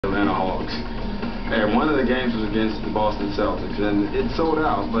Atlanta Hawks. And one of the games was against the Boston Celtics, and it sold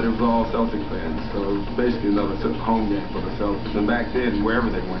out, but it was all Celtic fans. So it was basically another home game for the Celtics. And back then, wherever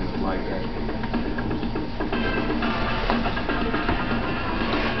they went, it was like that.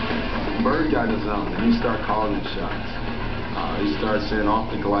 Bird got in his zone, and he started calling his shots. He started saying off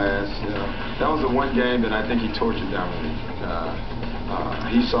the glass. That was the one game that I think he tortured Dominique.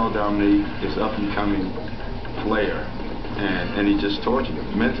 He saw Dominique, this up-and-coming player, and he just tortured him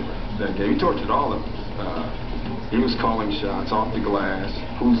mentally that game. He tortured all of us. He was calling shots off the glass,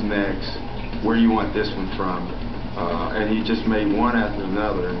 who's next, where you want this one from, and he just made one after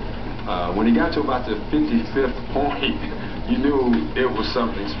another. When he got to about the 55th point, you knew it was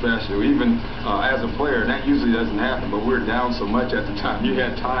something special. Even as a player, and that usually doesn't happen, but we were down so much at the time, you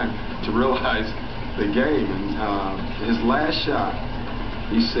had time to realize the game. And his last shot,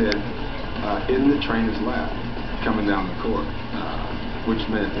 he said, in the trainer's lap, coming down the court, which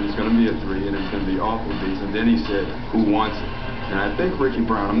meant it was going to be a three and it was going to be off of these. And then he said, who wants it? And I think Ricky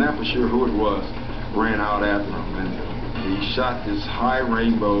Brown, I'm not for sure who it was, ran out after him. And he shot this high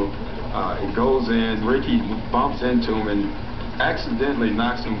rainbow. It goes in. Ricky bumps into him and accidentally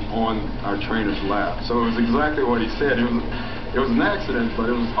knocks him on our trainer's lap. So it was exactly what he said. It was an accident, but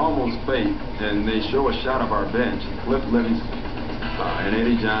it was almost fate. And they show a shot of our bench. Cliff Livingston and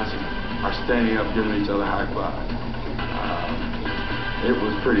Eddie Johnson are standing up giving each other high fives. It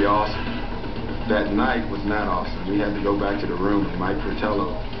was pretty awesome. That night was not awesome. We had to go back to the room, and Mike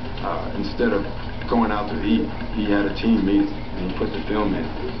Fratello, instead of going out to eat, he had a team meeting, and he put the film in.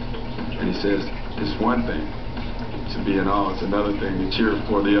 And he says, it's one thing to be in awe, it's another thing to cheer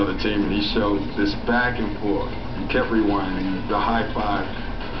for the other team. And he showed this back and forth. He kept rewinding, the high five.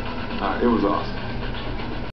 It was awesome.